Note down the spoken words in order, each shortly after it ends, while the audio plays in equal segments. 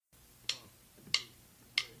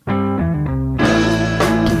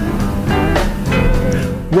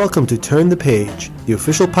welcome to Turn the Page, the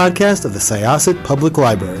official podcast of the Syosset Public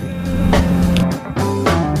Library.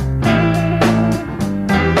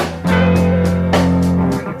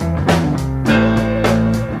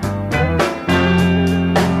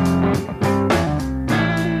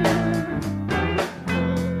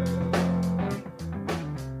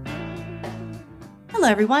 Hello,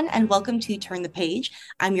 everyone, and welcome to Turn the Page.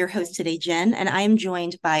 I'm your host today, Jen, and I am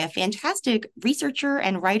joined by a fantastic researcher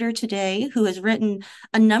and writer today who has written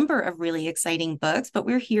a number of really exciting books, but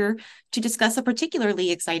we're here to discuss a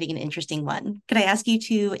particularly exciting and interesting one. Could I ask you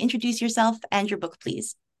to introduce yourself and your book,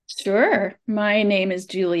 please? Sure. My name is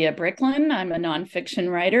Julia Bricklin. I'm a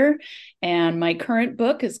nonfiction writer, and my current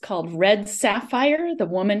book is called Red Sapphire, The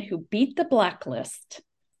Woman Who Beat the Blacklist.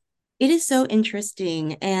 It is so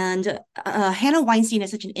interesting. And Hannah Weinstein is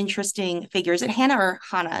such an interesting figure. Is it Hannah or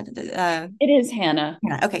Hannah? It is Hannah.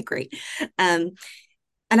 Hannah. Okay, great. And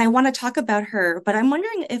I want to talk about her, but I'm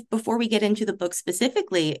wondering if before we get into the book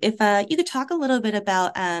specifically, if you could talk a little bit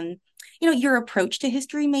about, your approach to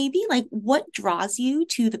history, maybe like what draws you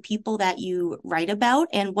to the people that you write about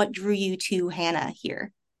and what drew you to Hannah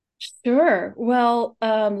here? Sure. Well,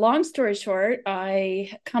 long story short,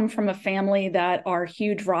 I come from a family that are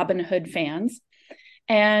huge Robin Hood fans.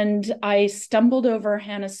 And I stumbled over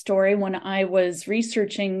Hannah's story when I was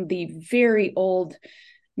researching the very old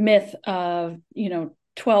myth of,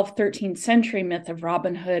 12th, 13th century myth of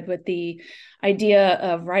Robin Hood, with the idea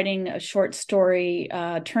of writing a short story,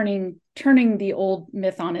 turning the old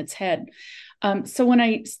myth on its head. So when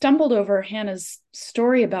I stumbled over Hannah's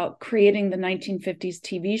story about creating the 1950s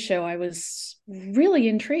TV show, I was really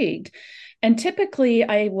intrigued. And typically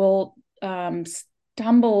I will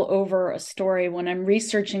stumble over a story when I'm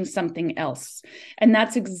researching something else. And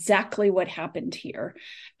that's exactly what happened here.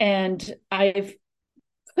 And I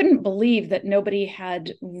couldn't believe that nobody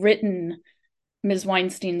had written Ms.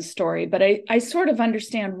 Weinstein's story, but I sort of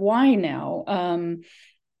understand why now.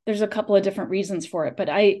 There's a couple of different reasons for it, but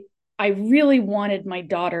I really wanted my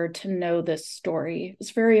daughter to know this story.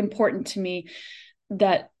 It's very important to me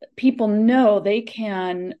that people know they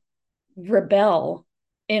can rebel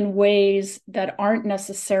in ways that aren't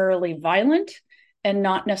necessarily violent and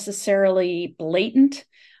not necessarily blatant.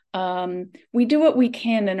 We do what we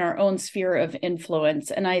can in our own sphere of influence.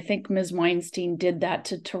 And I think Ms. Weinstein did that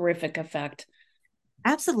to terrific effect.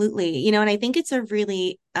 Absolutely. And I think it's a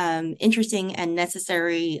really interesting and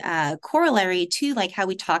necessary corollary to like how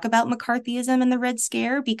we talk about McCarthyism and the Red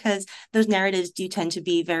Scare, because those narratives do tend to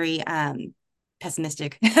be very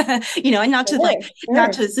pessimistic, and not to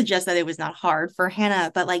not to suggest that it was not hard for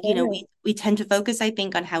Hannah, but like, we tend to focus, I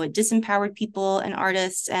think, on how it disempowered people and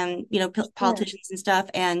artists and, politicians and stuff.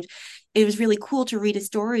 And it was really cool to read a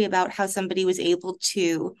story about how somebody was able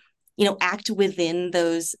to, act within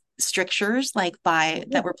those strictures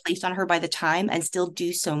that were placed on her by the time and still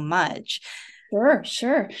do so much.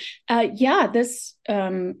 Sure. This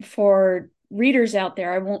for readers out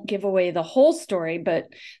there, I won't give away the whole story, but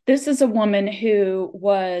this is a woman who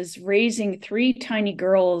was raising three tiny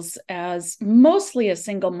girls as mostly a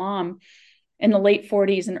single mom in the late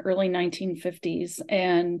 40s and early 1950s.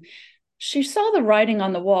 And she saw the writing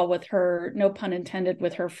on the wall with her, no pun intended,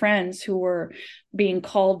 with her friends who were being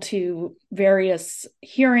called to various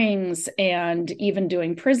hearings and even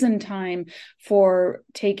doing prison time for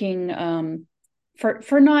taking,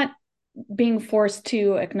 for not being forced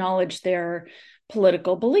to acknowledge their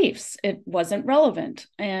political beliefs. It wasn't relevant.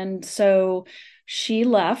 And so she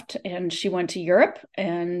left and she went to Europe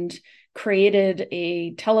and created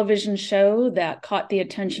a television show that caught the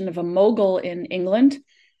attention of a mogul in England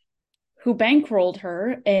who bankrolled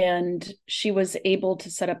her, and she was able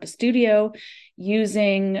to set up a studio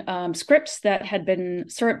using scripts that had been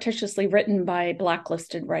surreptitiously written by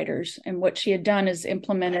blacklisted writers. And what she had done is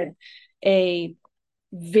implemented a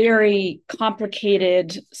very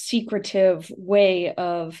complicated, secretive way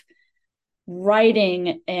of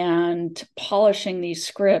writing and polishing these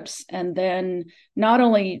scripts, and then not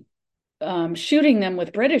only shooting them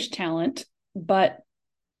with British talent, but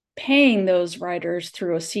paying those writers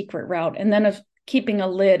through a secret route, and then keeping a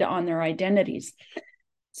lid on their identities.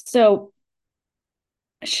 So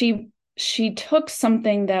she took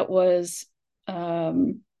something that was,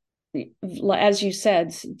 as you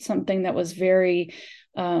said, something that was very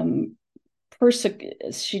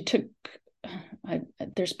she took,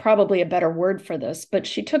 there's probably a better word for this, but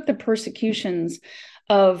she took the persecutions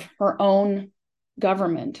of her own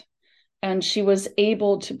government, and she was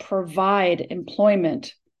able to provide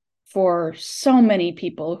employment for so many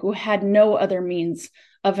people who had no other means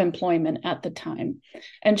of employment at the time.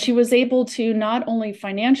 And she was able to not only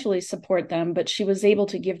financially support them, but she was able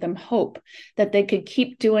to give them hope that they could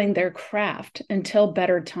keep doing their craft until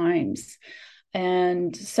better times.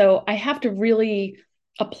 And so I have to really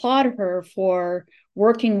applaud her for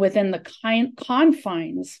working within the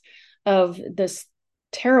confines of this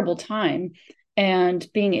terrible time and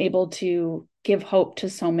being able to give hope to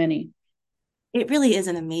so many. It really is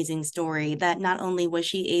an amazing story that not only was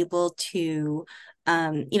she able to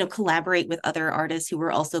collaborate with other artists who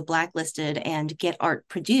were also blacklisted and get art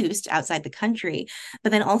produced outside the country,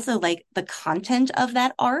 but then also like the content of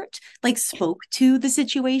that art like spoke to the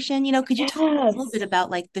situation. Could you talk a little bit about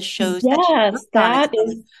like the shows that she Yes, worked on as well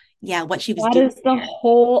as, yeah, what she was that doing is the there?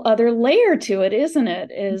 whole other layer to it, isn't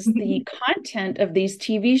it? Is the content of these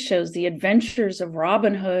TV shows, the adventures of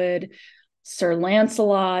Robin Hood, Sir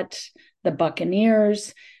Lancelot, the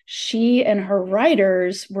Buccaneers. She and her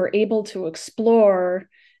writers were able to explore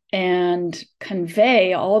and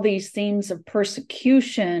convey all these themes of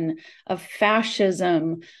persecution, of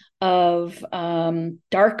fascism, of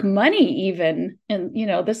dark money, even. And,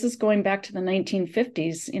 this is going back to the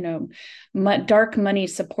 1950s, dark money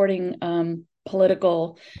supporting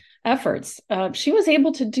political efforts. She was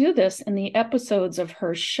able to do this in the episodes of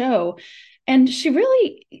her show. And she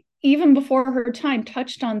really, even before her time,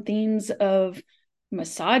 touched on themes of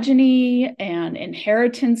misogyny and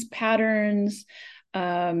inheritance patterns,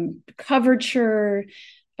 coverture,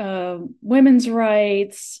 women's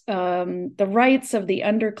rights, the rights of the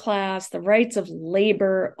underclass, the rights of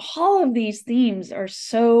labor. All of these themes are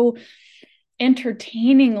so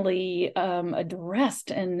entertainingly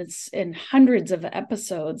addressed, and it's in hundreds of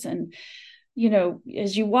episodes. And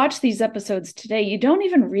as you watch these episodes today, you don't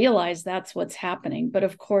even realize that's what's happening. But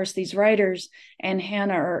of course, these writers and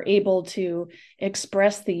Hannah are able to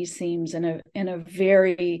express these themes in a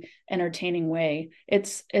very entertaining way.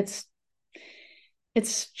 It's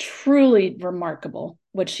truly remarkable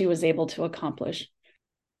what she was able to accomplish.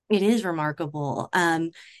 It is remarkable.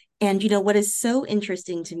 And what is so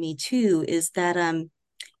interesting to me too is that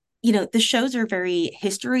the shows are very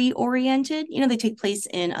history oriented. They take place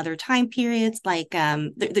in other time periods, like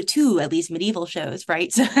the two at least medieval shows,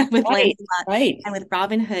 right? So with Right, Lancelot right. and with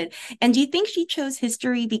Robin Hood. And do you think she chose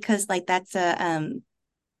history because like that's a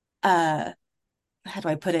how do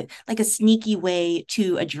I put it? Like a sneaky way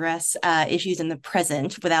to address issues in the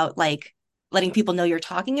present without like letting people know you're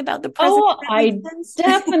talking about the present, if Oh, that makes I sense?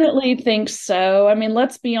 definitely think so. I mean,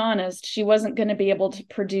 let's be honest, she wasn't going to be able to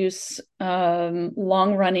produce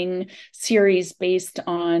long-running series based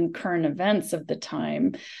on current events of the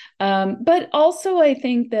time. But also, I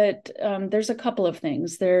think that there's a couple of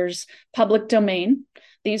things. There's public domain.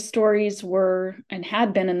 These stories were and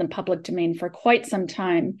had been in the public domain for quite some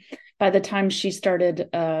time by the time she started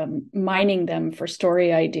mining them for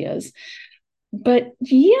story ideas. But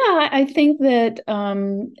yeah, I think that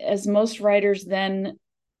as most writers then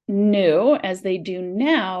knew, as they do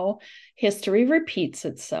now, history repeats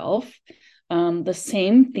itself. The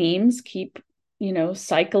same themes keep,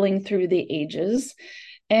 cycling through the ages.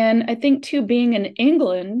 And I think too, being in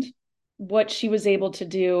England, what she was able to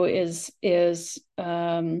do is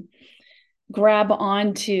grab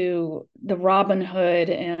onto the Robin Hood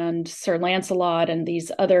and Sir Lancelot and these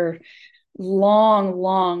other long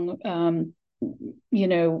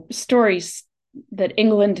stories that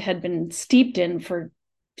England had been steeped in for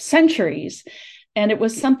centuries. And it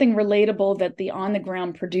was something relatable that the on the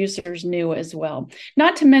ground producers knew as well.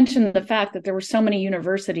 Not to mention the fact that there were so many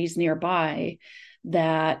universities nearby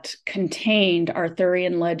that contained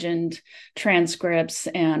Arthurian legend transcripts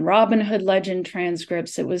and Robin Hood legend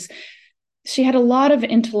transcripts. She had a lot of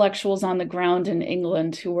intellectuals on the ground in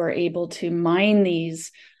England who were able to mine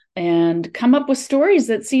these and come up with stories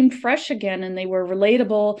that seemed fresh again, and they were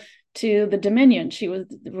relatable to the Dominion. She was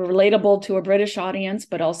relatable to a British audience,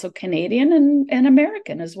 but also Canadian and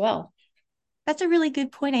American as well. That's a really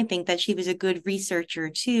good point. I think that she was a good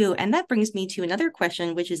researcher too. And that brings me to another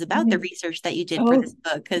question, which is about the research that you did for this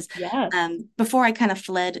book. Because yes. Before I kind of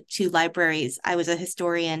fled to libraries, I was a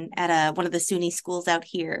historian at one of the SUNY schools out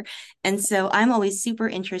here. And so I'm always super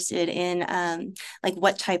interested in like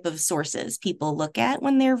what type of sources people look at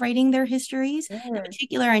when they're writing their histories. Sure. In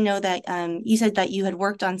particular, I know that you said that you had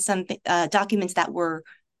worked on some documents that were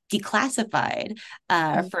declassified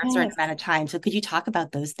for a certain amount of time. So could you talk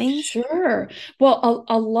about those things? Sure. Well,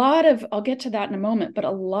 a lot of, I'll get to that in a moment, but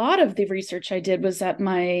a lot of the research I did was at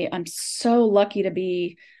I'm so lucky to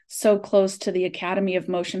be so close to the Academy of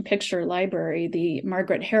Motion Picture Library, the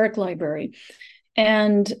Margaret Herrick Library.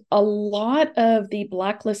 And a lot of the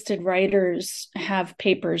blacklisted writers have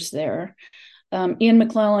papers there. Ian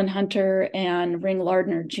McClellan Hunter and Ring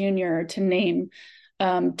Lardner Jr., to name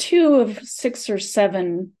two of 6 or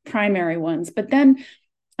 7 primary ones. But then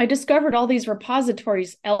I discovered all these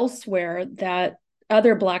repositories elsewhere that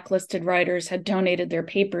other blacklisted writers had donated their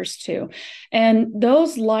papers to. And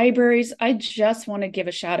those libraries, I just want to give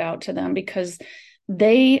a shout out to them, because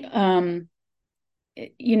they,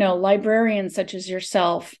 librarians such as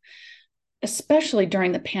yourself, especially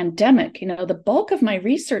during the pandemic, the bulk of my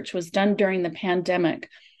research was done during the pandemic.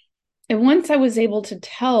 And once I was able to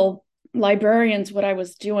tell librarians what I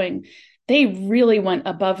was doing, they really went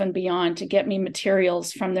above and beyond to get me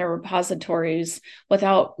materials from their repositories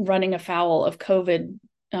without running afoul of COVID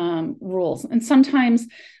rules. And sometimes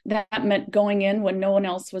that meant going in when no one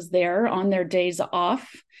else was there on their days off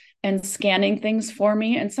and scanning things for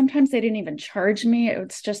me. And sometimes they didn't even charge me.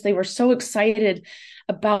 It's just they were so excited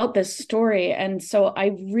about this story. And so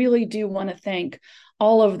I really do want to thank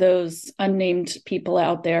all of those unnamed people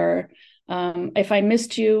out there. If I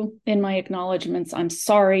missed you in my acknowledgments, I'm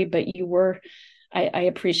sorry, but you were, I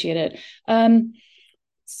appreciate it.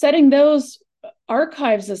 Setting those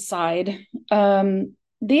archives aside, the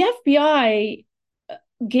FBI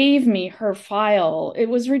gave me her file. It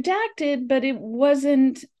was redacted, but it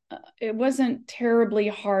wasn't terribly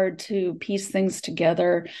hard to piece things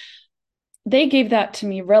together. They gave that to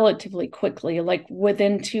me relatively quickly, like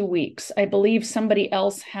within 2 weeks. I believe somebody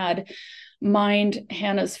else had mined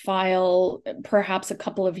Hannah's file perhaps a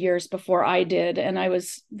couple of years before I did, and I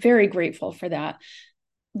was very grateful for that.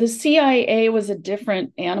 The CIA was a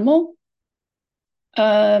different animal.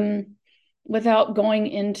 Without going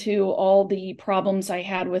into all the problems I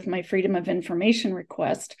had with my Freedom of Information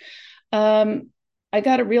request, I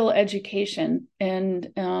got a real education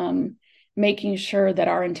in making sure that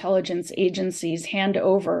our intelligence agencies hand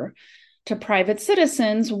over to private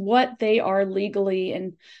citizens what they are legally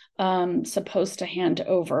and supposed to hand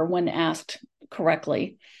over when asked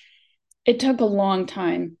correctly. It took a long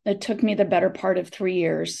time. It took me the better part of 3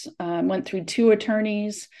 years. Went through 2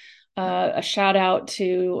 attorneys. A shout out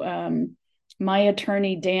to my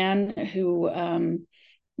attorney, Dan, who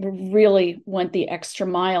really went the extra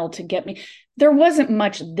mile to get me. There wasn't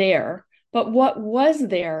much there, but what was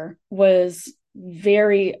there was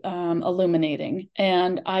very illuminating.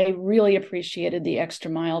 And I really appreciated the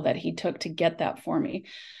extra mile that he took to get that for me.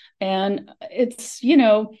 And it's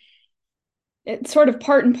sort of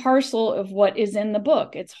part and parcel of what is in the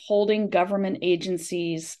book. It's holding government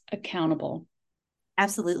agencies accountable.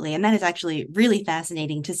 Absolutely. And that is actually really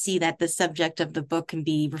fascinating to see that the subject of the book can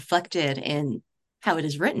be reflected in how it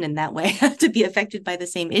is written in that way, to be affected by the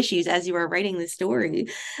same issues as you are writing the story.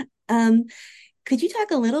 Could you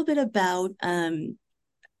talk a little bit about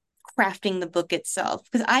crafting the book itself?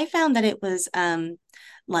 Because I found that it was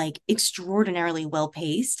extraordinarily well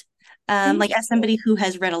paced. Like as somebody who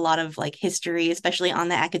has read a lot of like history, especially on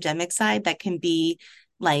the academic side, that can be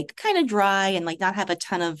like kind of dry and like not have a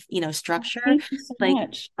ton of structure. Thank you so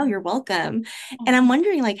much. Oh, you're welcome. And I'm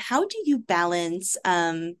wondering, like, how do you balance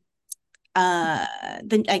the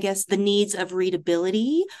needs of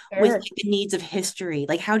readability with like, the needs of history?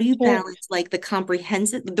 Like how do you balance like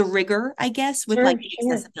the rigor, I guess, with like the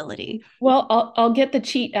accessibility? Well, I'll get the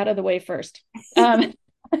cheat out of the way first.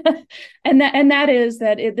 And that is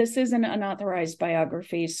that this is an unauthorized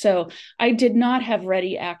biography. So I did not have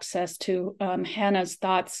ready access to Hannah's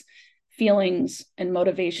thoughts, feelings, and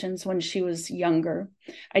motivations when she was younger.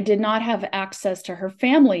 I did not have access to her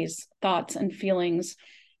family's thoughts and feelings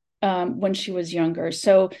when she was younger.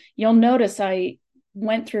 So you'll notice I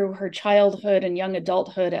went through her childhood and young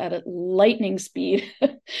adulthood at a lightning speed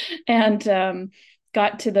and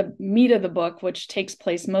got to the meat of the book, which takes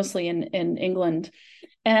place mostly in England.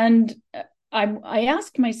 And I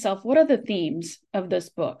asked myself, what are the themes of this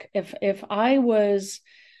book? If I was,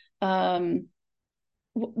 what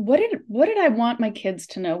did I want my kids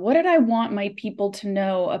to know? What did I want my people to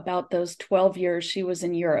know about those 12 years she was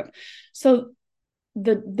in Europe? So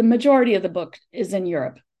the majority of the book is in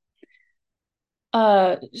Europe.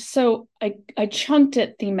 So I chunked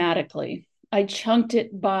it thematically. I chunked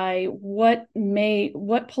it by what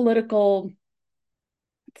political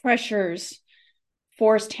pressures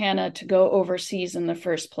forced Hannah to go overseas in the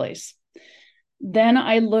first place. Then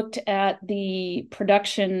I looked at the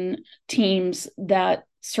production teams that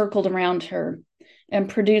circled around her and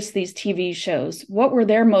produced these TV shows. What were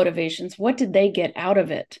their motivations? What did they get out of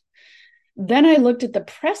it? Then I looked at the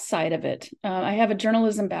press side of it. I have a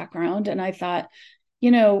journalism background, and I thought,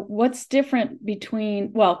 what's different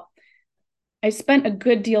I spent a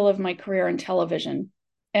good deal of my career in television,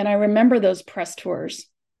 and I remember those press tours.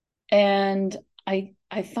 And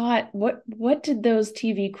I thought, what did those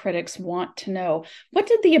TV critics want to know? What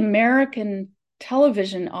did the American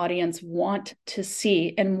television audience want to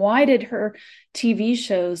see? And why did her TV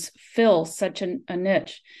shows fill such a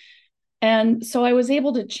niche? And so I was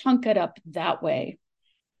able to chunk it up that way.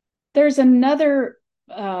 There's another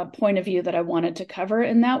point of view that I wanted to cover,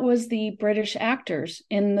 and that was the British actors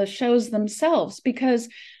in the shows themselves, because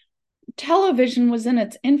television was in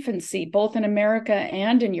its infancy, both in America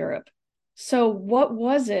and in Europe. So what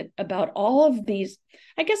was it about all of these?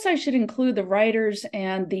 I guess I should include the writers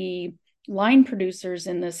and the line producers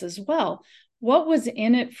in this as well. What was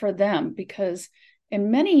in it for them? Because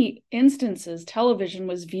in many instances, television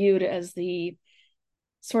was viewed as the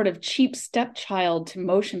sort of cheap stepchild to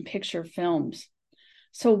motion picture films.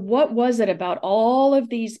 So what was it about all of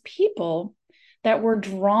these people that were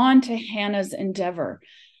drawn to Hannah's endeavor?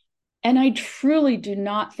 And I truly do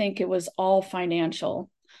not think it was all financial.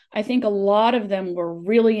 I think a lot of them were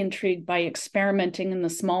really intrigued by experimenting in the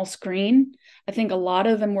small screen. I think a lot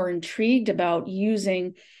of them were intrigued about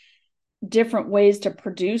using different ways to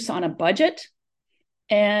produce on a budget.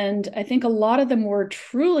 And I think a lot of them were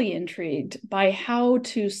truly intrigued by how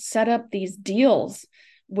to set up these deals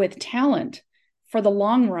with talent for the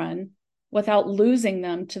long run without losing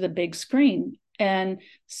them to the big screen. And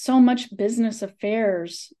so much business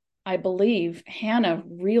affairs, I believe, Hannah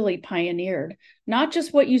really pioneered, not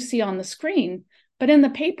just what you see on the screen, but in the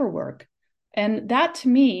paperwork. And that to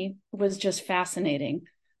me was just fascinating.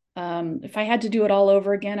 If I had to do it all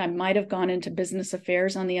over again, I might have gone into business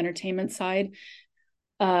affairs on the entertainment side.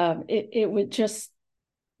 It would just,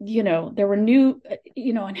 there were new,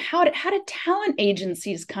 and how did talent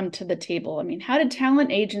agencies come to the table? I mean, how did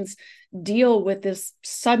talent agents deal with this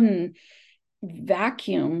sudden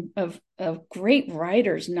vacuum of great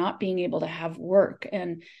writers not being able to have work,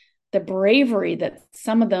 and the bravery that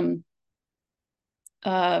some of them,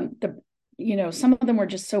 some of them were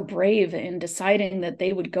just so brave in deciding that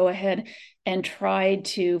they would go ahead and try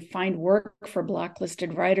to find work for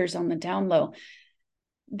blacklisted writers on the down low.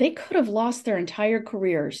 They could have lost their entire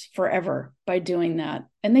careers forever by doing that,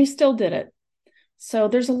 and they still did it. So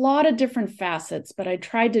there's a lot of different facets, but I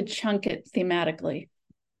tried to chunk it thematically.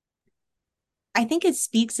 I think it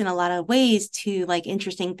speaks in a lot of ways to like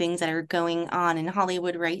interesting things that are going on in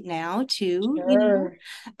Hollywood right now too, Sure.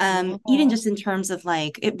 Even just in terms of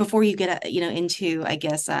like before you get, into, I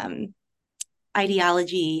guess,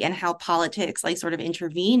 ideology and how politics like sort of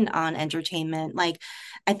intervene on entertainment. Like,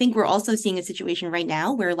 I think we're also seeing a situation right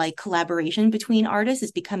now where like collaboration between artists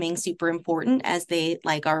is becoming super important as they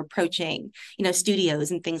like are approaching,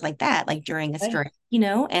 studios and things like that, like during a strike,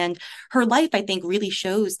 and her life, I think, really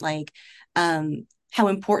shows like how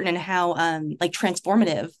important and how like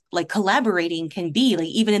transformative like collaborating can be, like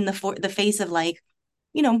even in the face of like,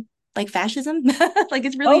 like fascism. Like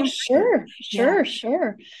it's really important. Sure.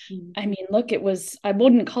 Mm-hmm. I mean, look, I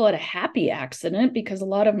wouldn't call it a happy accident because a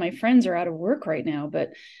lot of my friends are out of work right now,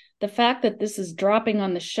 but the fact that this is dropping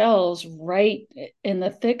on the shelves right in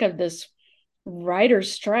the thick of this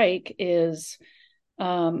writer's strike is,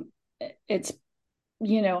 it's,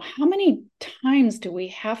 how many times do we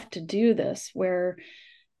have to do this where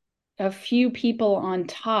a few people on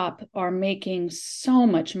top are making so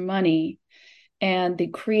much money, and the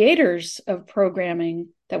creators of programming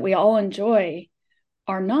that we all enjoy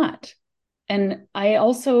are not? And I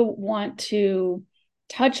also want to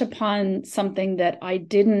touch upon something that I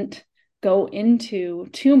didn't go into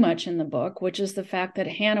too much in the book, which is the fact that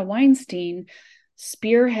Hannah Weinstein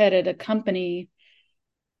spearheaded a company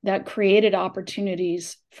that created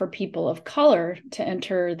opportunities for people of color to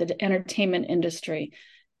enter the entertainment industry.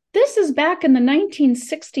 This is back in the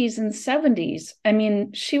 1960s and 70s. I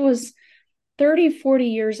mean, she was 30, 40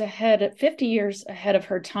 years ahead, 50 years ahead of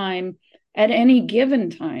her time at any given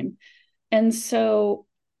time. And so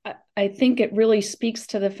I think it really speaks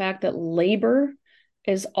to the fact that labor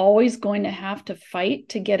is always going to have to fight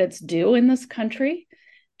to get its due in this country.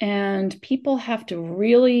 And people have to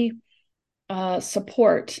really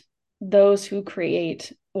support those who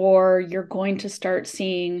create, or you're going to start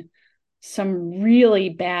seeing some really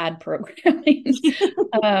bad programming.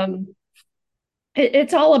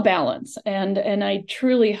 It's all a balance. And I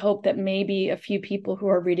truly hope that maybe a few people who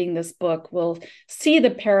are reading this book will see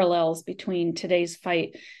the parallels between today's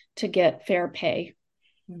fight to get fair pay.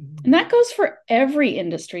 Mm-hmm. And that goes for every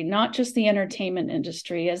industry, not just the entertainment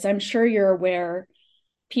industry. As I'm sure you're aware,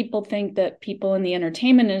 people think that people in the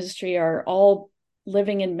entertainment industry are all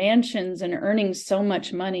living in mansions and earning so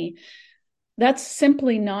much money. That's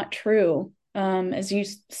simply not true. As you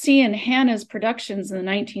see in Hannah's productions in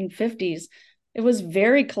the 1950s, it was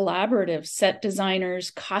very collaborative. Set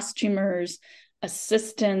designers, costumers,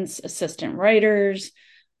 assistants, assistant writers.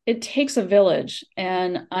 It takes a village,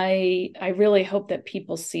 and I really hope that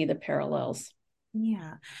people see the parallels.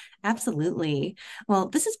 Yeah, absolutely. Well,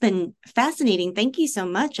 this has been fascinating. Thank you so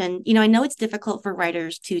much. And, I know it's difficult for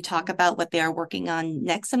writers to talk about what they are working on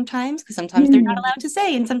next sometimes, because sometimes they're not allowed to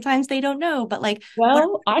say, and sometimes they don't know. But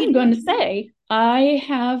well, I'm going to say I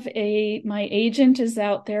have my agent is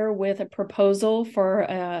out there with a proposal for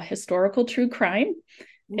a historical true crime.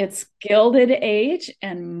 It's Gilded Age,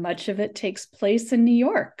 and much of it takes place in New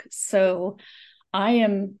York. So I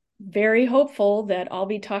am very hopeful that I'll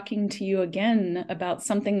be talking to you again about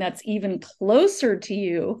something that's even closer to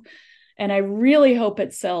you. And I really hope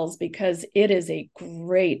it sells, because it is a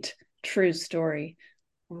great true story.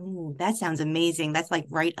 Ooh, that sounds amazing. That's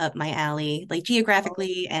right up my alley,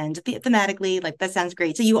 geographically and thematically. That sounds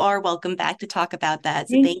great. So you are welcome back to talk about that.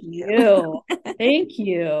 So thank you. Thank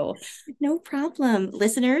you. No problem.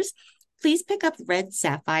 Listeners, please pick up Red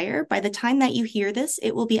Sapphire. By the time that you hear this,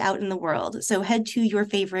 it will be out in the world. So head to your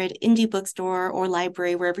favorite indie bookstore or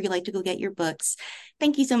library, wherever you like to go get your books.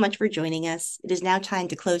 Thank you so much for joining us. It is now time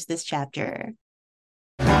to close this chapter.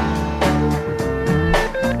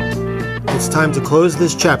 It's time to close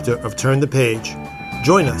this chapter of Turn the Page.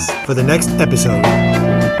 Join us for the next episode.